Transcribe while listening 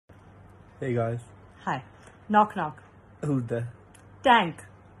Hey guys. Hi. Knock knock. Who's there? Tank.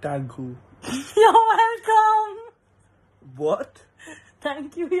 Tank who? You're welcome. What?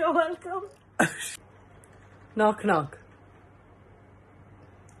 Thank you, you're welcome. Knock knock.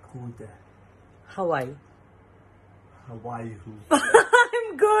 Who's there? How are you? Hawaii who?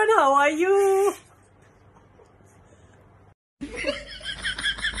 I'm good, how are you?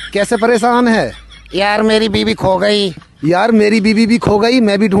 कैसे परेशान है यार? मेरी बीवी खो गई यार। मेरी बीवी भी खो गई,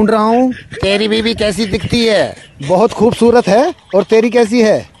 मैं भी ढूंढ रहा हूँ। तेरी बीवी कैसी दिखती है? बहुत खूबसूरत है। और तेरी कैसी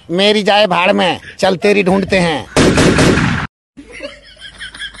है? मेरी जाए भाड़ में, चल तेरी ढूंढते हैं।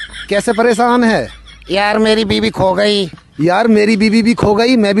 कैसे परेशान है यार? मेरी बीवी खो गई यार। मेरी बीवी भी खो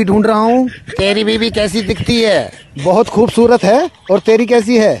गई, मैं भी ढूंढ रहा हूँ। तेरी बीवी कैसी दिखती है? बहुत खूबसूरत है। और तेरी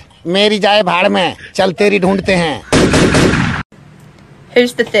कैसी है? मेरी जाए भाड़ में, चल तेरी ढूंढते हैं।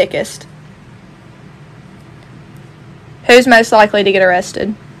 Who's the thickest? Who's most likely to get arrested?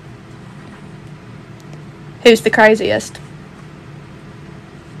 Who's the craziest?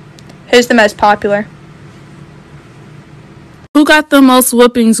 Who's the most popular? Who got the most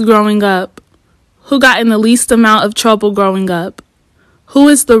whoopings growing up? Who got in the least amount of trouble growing up? Who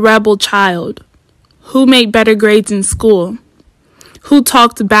is the rebel child? Who made better grades in school? Who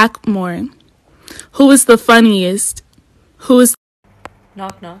talked back more? Who is the funniest? Who is...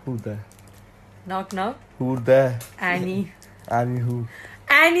 Knock knock. Who's there? Knock knock. Who's there? Annie. Annie who?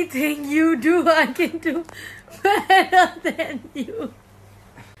 Anything you do, I can do better than you.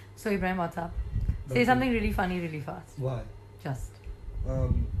 So Ibrahim, what's up? Say something really funny really fast. Why? Just.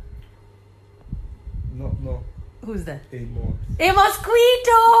 No. Who's there? Amos. A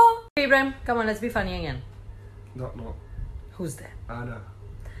mosquito! Ibrahim, come on, let's be funny again. No. Who's there? Anna.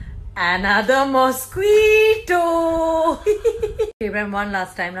 Another mosquito! Ibrahim, one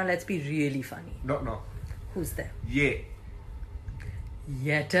last time now, let's be really funny. No. Who's there? Yeah.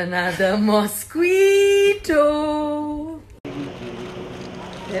 Yet another mosquito!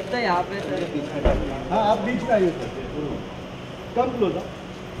 यहाँ पे sir. हाँ आप बीच में आइए sir. Come close है।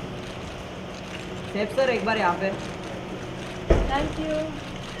 Safe sir एक बार यहाँ पे। Thank you.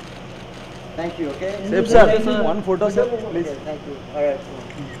 Thank you, okay? Sir, one photo, sir, please. Thank you. All right.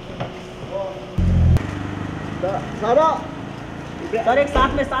 Sara. Sir एक साथ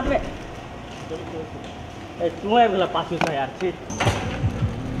में तू है बोला 5 मिनट में यार।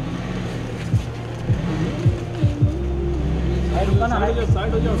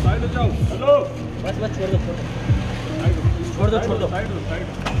 साइड हो जाओ। हेलो। बस छोड़ दो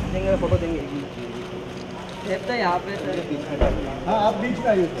देंगे फोटो देंगे। सेफ तो यहाँ पे सर। हाँ आप बीच में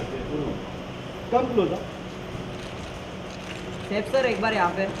आइए सर। कम क्लोज है। सेफ सर एक बार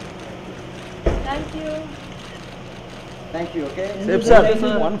यहाँ पे। Thank you. Thank you, okay? Sir,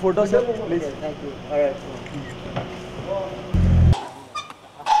 one photo, sir, please. Thank you. All right.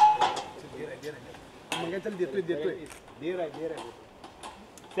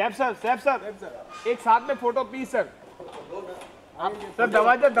 Saif sir एक साथ में फोटो प्लीज सर। सर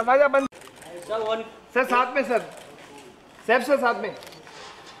दरवाजा बंद सर साथ में सर। सैफ सर साथ में।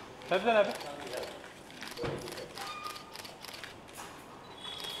 सैफ सर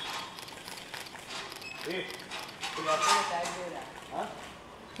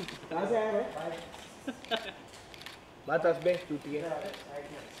कहाँ से आया है? बात असबे टूटी है।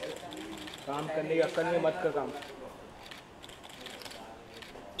 काम करने की अक्ल में मत कर काम।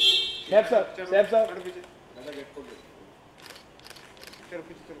 सैफ सर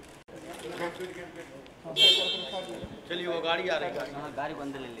चलिए वो गाड़ी आ रही है। हाँ गाड़ी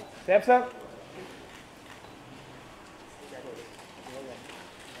बंद ले ले। सैफ सर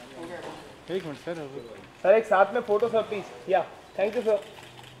एक मिनट सर एक साथ में फोटो सर प्लीज। या थैंक यू सर।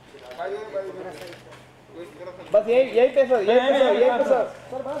 बस यही पे सर।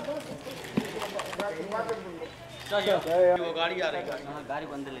 वो गाड़ी आ रही है। हाँ गाड़ी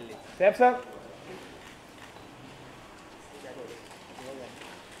बंद ले ले। सैफ सर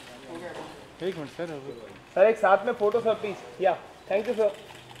एक मिनट सर एक साथ में फोटो सर प्लीज। या थैंक यू सर।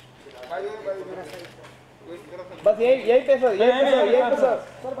 बस यही पे सर।